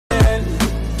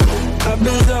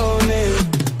been zoning,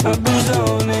 I've been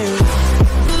zoning.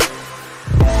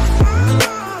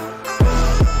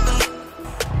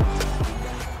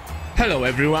 Hello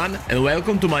everyone and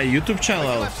welcome to my YouTube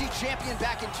channel. UFC champion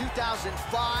back in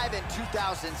 2005 and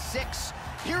 2006.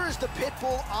 Here is the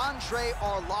pitbull Andrei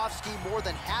Arlovski. More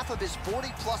than half of his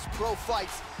 40-plus pro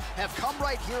fights have come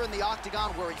right here in the octagon,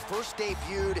 where he first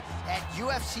debuted at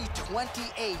UFC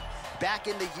 28 back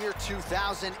in the year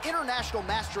 2000. International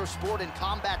Master of Sport in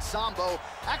Combat Sambo.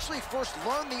 Actually first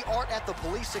learned the art at the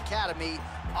Police Academy.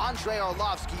 Andrei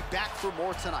Arlovski back for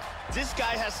more tonight. This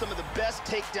guy has some of the best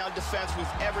takedown defense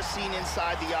we've ever seen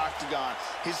inside the octagon.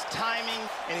 His timing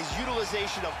and his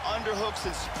utilization of underhooks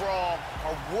and sprawl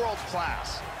are world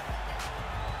class.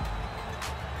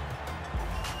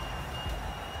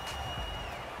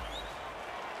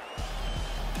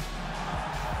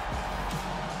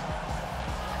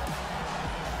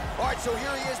 All right, so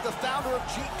here he is, the founder of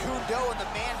Jeet Kune Do and the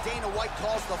man Dana White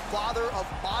calls the father of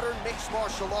modern mixed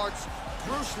martial arts.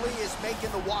 Bruce Lee is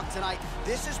making the walk tonight.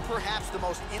 This is perhaps the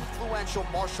most influential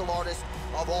martial artist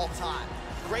of all time.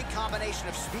 Great combination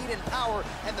of speed and power,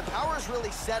 and the power is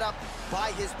really set up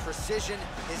by his precision,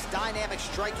 his dynamic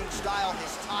striking style,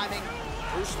 his timing.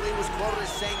 Bruce Lee was quoted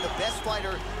as saying the best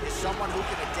fighter is someone who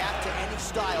can adapt to any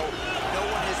style. No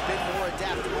one has been more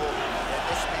adaptable than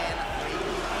this man,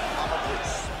 Mama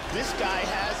Bruce. This guy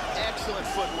has excellent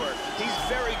footwork. He's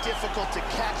very difficult to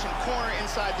catch and corner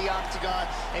inside the octagon,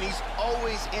 and he's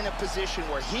always in a position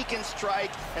where he can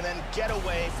strike and then get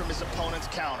away from his opponent's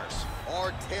counters.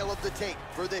 Our tale of the tape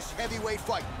for this heavyweight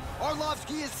fight.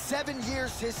 Arlovski is 7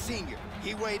 years his senior.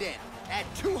 He weighed in at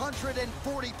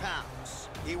 240 pounds.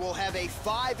 He will have a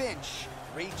 5-inch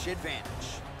reach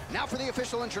advantage. Now for the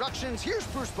official introductions, here's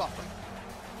Bruce Buffer.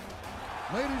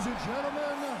 Ladies and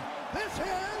gentlemen, this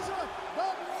is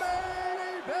the main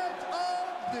event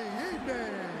of the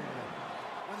evening.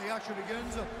 When the action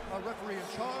begins, a referee in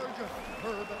charge,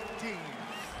 Herb Dean.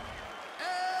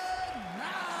 And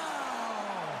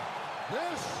now,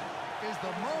 this is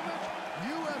the moment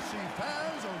UFC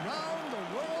fans around the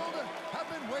world have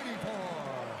been waiting for.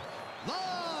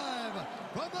 Live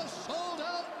from the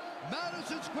sold-out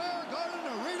Madison Square Garden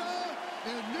Arena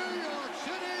in New York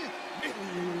City.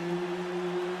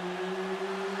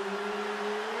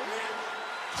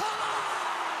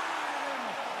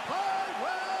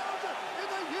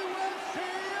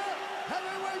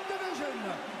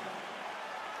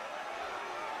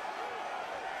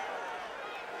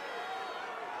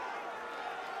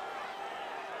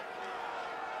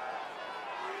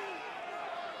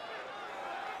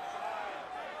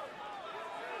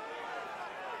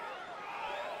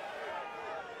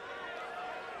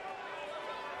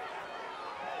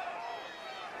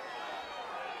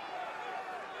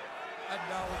 And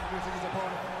now introducing his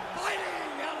opponent,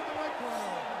 fighting out of the right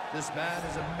corner. This man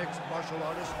is a mixed martial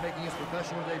artist making his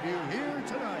professional debut here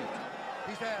tonight.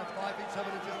 He stands 5 feet 7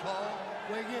 inches tall,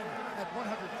 weighing in at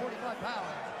 145 pounds.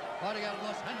 Fighting out of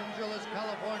Los Angeles,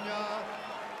 California,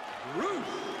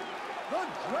 Bruce the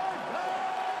Dragon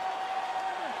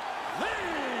Lee.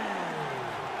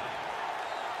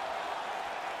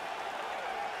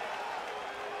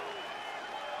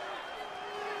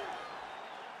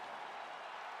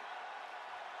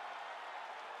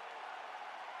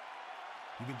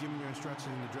 You've been given your instructions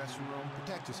in the dressing room.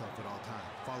 Protect yourself at all times.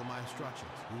 Follow my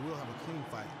instructions. We will have a clean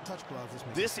fight. Touch gloves.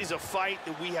 This is a fight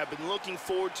that we have been looking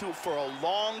forward to for a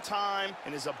long time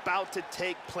and is about to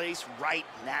take place right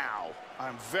now.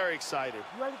 I'm very excited.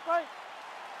 You ready to fight?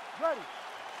 Ready.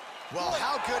 Well,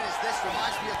 how good is this?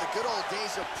 Reminds me of the good old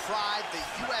days of Pride, the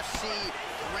UFC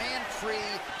Grand Prix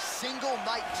single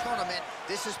night tournament.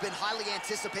 This has been highly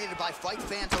anticipated by fight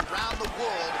fans around the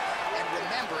world. And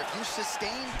remember, if you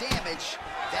sustain damage,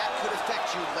 that could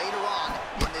affect you later on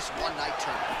in this one-night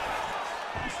tournament.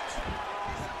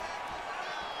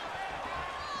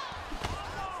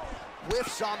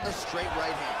 Whiffs on the straight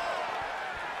right hand.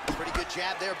 Pretty good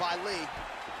jab there by Lee.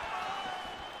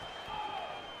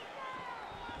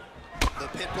 The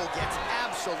Pitbull gets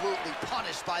absolutely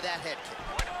punished by that head kick.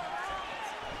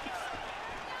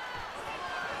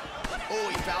 Oh,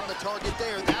 he found the target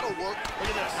there. That'll work.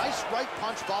 Look at this. Nice right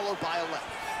punch followed by a left.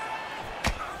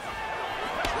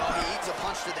 Well, he eats a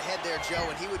punch to the head there, Joe,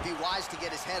 and he would be wise to get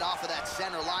his head off of that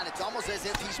center line. It's almost as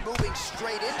if he's moving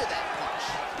straight into that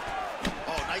punch.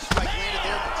 Oh, nice strike landed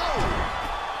there. Oh!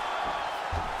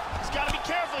 He's got to be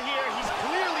careful here. He's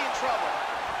clearly in trouble.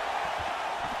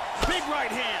 Big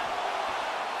right hand.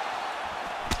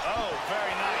 Oh,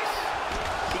 very nice.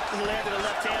 He landed a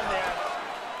left hand there.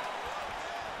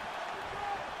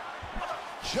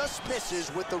 Just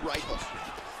misses with the right hook.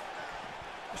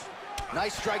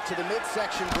 Nice strike to the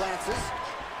midsection, glances.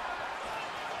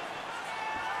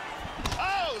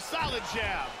 Oh, solid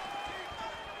jab.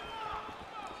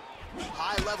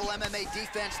 High-level MMA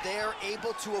defense there,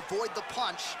 able to avoid the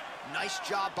punch. Nice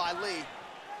job by Lee.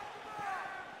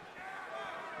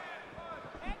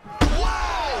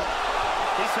 Whoa!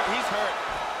 He's hurt.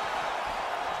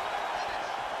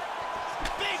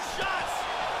 Big shots!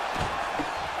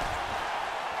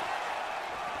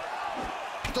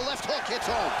 The left hook hits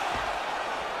home.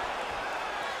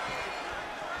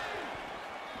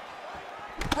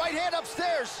 Right hand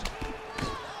upstairs.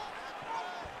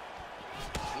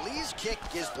 Lee's kick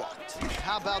is blocked.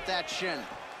 How about that shin?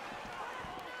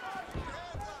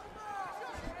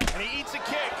 And he eats a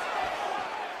kick.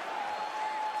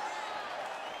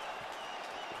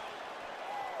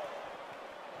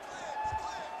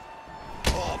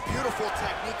 Oh, beautiful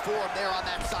technique for him there on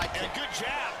that side kick. And a good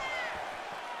jab.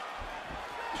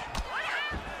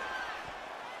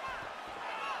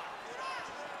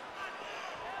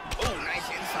 Oh, nice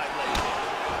inside leg.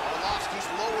 Arlovski's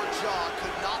lower jaw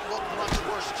could not look much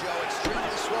worse, Joe.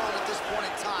 Extremely swollen at this point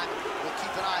in time. We'll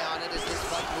keep an eye on it as this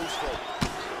fight moves forward.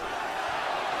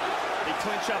 They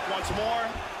clinch up once more.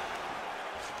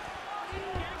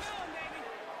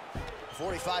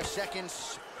 45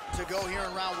 seconds to go here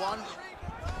in round one.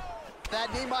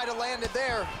 That knee might have landed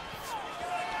there.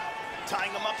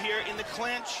 Tying him up here in the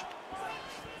clinch.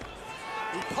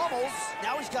 He pummels.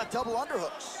 Now he's got double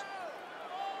underhooks.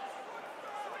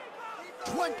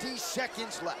 20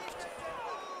 seconds left.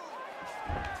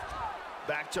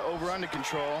 Back to over-under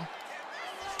control.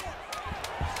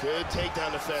 Good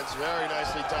takedown defense. Very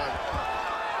nicely done.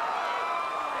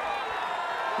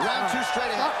 Round two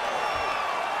straight ahead.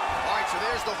 All right, so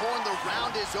there's the horn. The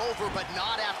round is over, but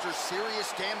not after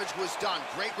serious damage was done.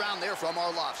 Great round there from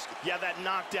Arlovski. Yeah, that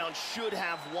knockdown should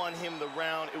have won him the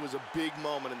round. It was a big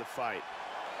moment in the fight.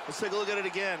 Let's take a look at it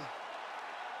again.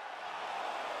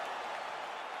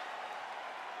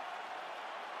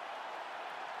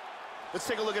 Let's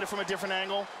take a look at it from a different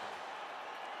angle.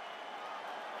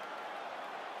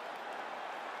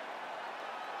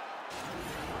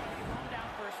 Calm down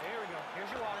first. Here we go.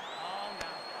 Here's your water. Calm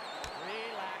down.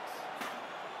 Relax.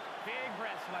 Big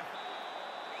breaths, my friend.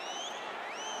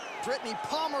 Brittany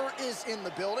Palmer is in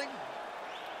the building.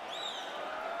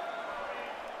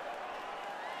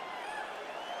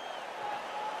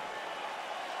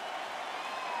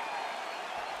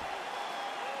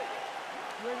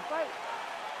 You ready to fight?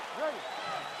 Ready.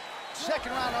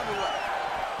 Second round underway.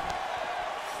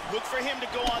 Look for him to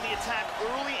go on the attack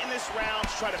early in this round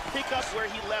to try to pick up where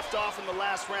he left off in the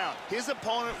last round. His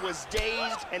opponent was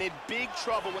dazed and in big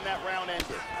trouble when that round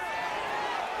ended.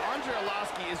 Andrei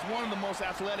Arlovski is one of the most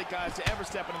athletic guys to ever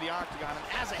step into the octagon, and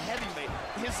as a heavyweight,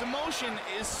 his emotion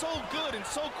is so good and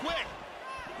so quick.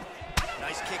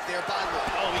 Nice kick there by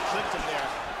Lee. Oh, he clipped him there.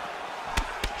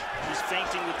 He's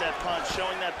feinting with that punch,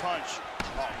 showing that punch.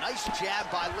 Oh, nice jab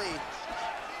by Lee.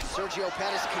 Sergio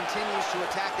Pettis continues to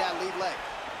attack that lead leg.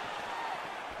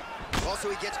 Also,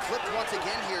 he gets clipped once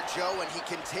again here, Joe, and he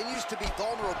continues to be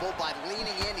vulnerable by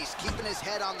leaning in. He's keeping his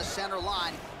head on the center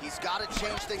line. He's got to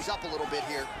change things up a little bit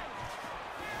here.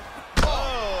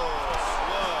 Oh,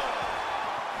 slow.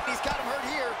 He's got him hurt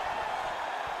here.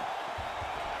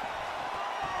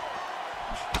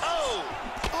 Oh!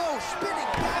 Oh,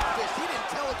 spinning back fist. He didn't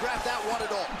telegraph that one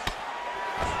at all.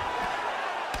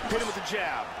 Hit him with the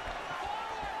jab.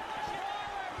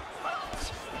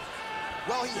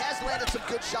 Well, he has landed some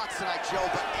good shots tonight, Joe,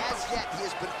 but as yet, he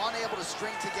has been unable to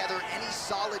string together any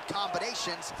solid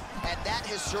combinations, and that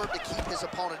has served to keep his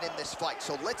opponent in this fight.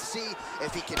 So let's see if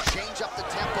he can change up the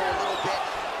tempo a little bit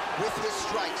with his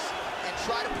strikes and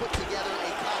try to put together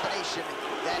a combination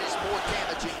that is more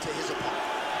damaging to his opponent.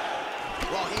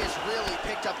 Well, he has really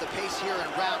picked up the pace here in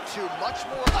round two. Much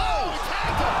more. Oh, he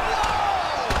tagged him.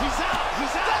 Whoa! He's out.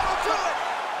 He's out. That'll do it.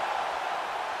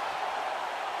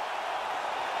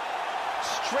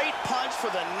 Straight punch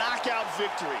for the knockout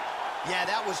victory. Yeah,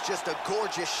 that was just a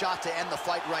gorgeous shot to end the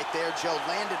fight right there, Joe.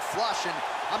 Landed flush, and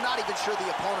I'm not even sure the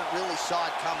opponent really saw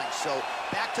it coming. So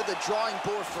back to the drawing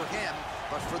board for him,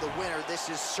 but for the winner, this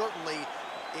is certainly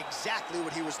exactly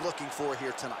what he was looking for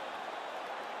here tonight.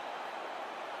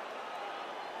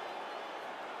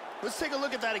 Let's take a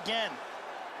look at that again.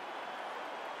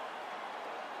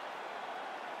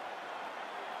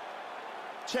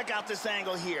 Check out this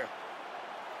angle here.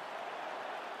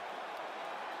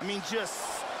 I mean, just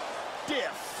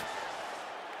stiff.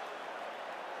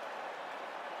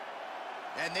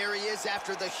 And there he is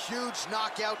after the huge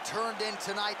knockout turned in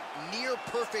tonight. Near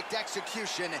perfect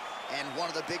execution and one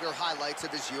of the bigger highlights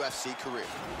of his UFC career.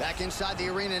 Back inside the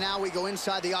arena now, we go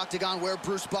inside the octagon where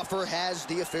Bruce Buffer has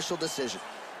the official decision.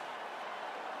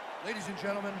 Ladies and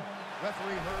gentlemen,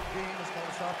 referee Herb Dean has called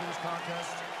a stop to this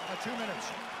contest at 2 minutes,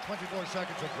 24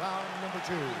 seconds of round number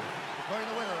 2. Declaring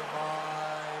the winner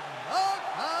by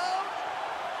knockout,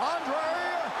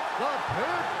 Andrei the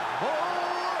Pit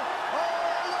Arlovski.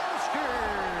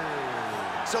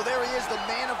 So there he is, the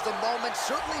man of the moment.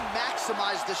 Certainly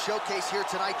maximized the showcase here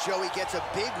tonight, Joey. Gets a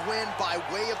big win by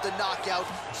way of the knockout.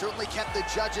 Certainly kept the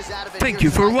judges out of it. Thank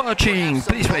you for watching.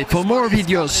 Please wait for more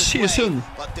videos. See you soon.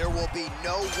 But there will be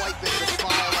no wiping the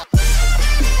smile